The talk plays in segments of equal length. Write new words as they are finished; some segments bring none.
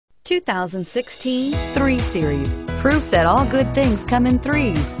2016 3 Series. Proof that all good things come in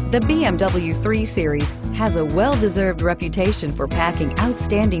threes. The BMW 3 Series has a well-deserved reputation for packing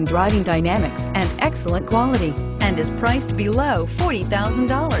outstanding driving dynamics and excellent quality, and is priced below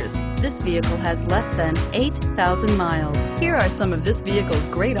 $40,000. This vehicle has less than 8,000 miles. Here are some of this vehicle's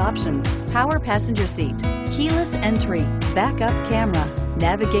great options: power passenger seat, keyless entry, backup camera,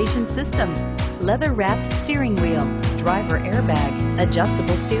 navigation system, leather-wrapped steering wheel, driver airbag,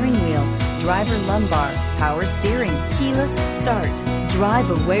 adjustable steering wheel, driver lumbar, power steering, keyless start. Drive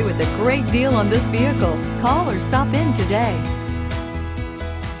away with a great deal on this vehicle. Call or stop in today.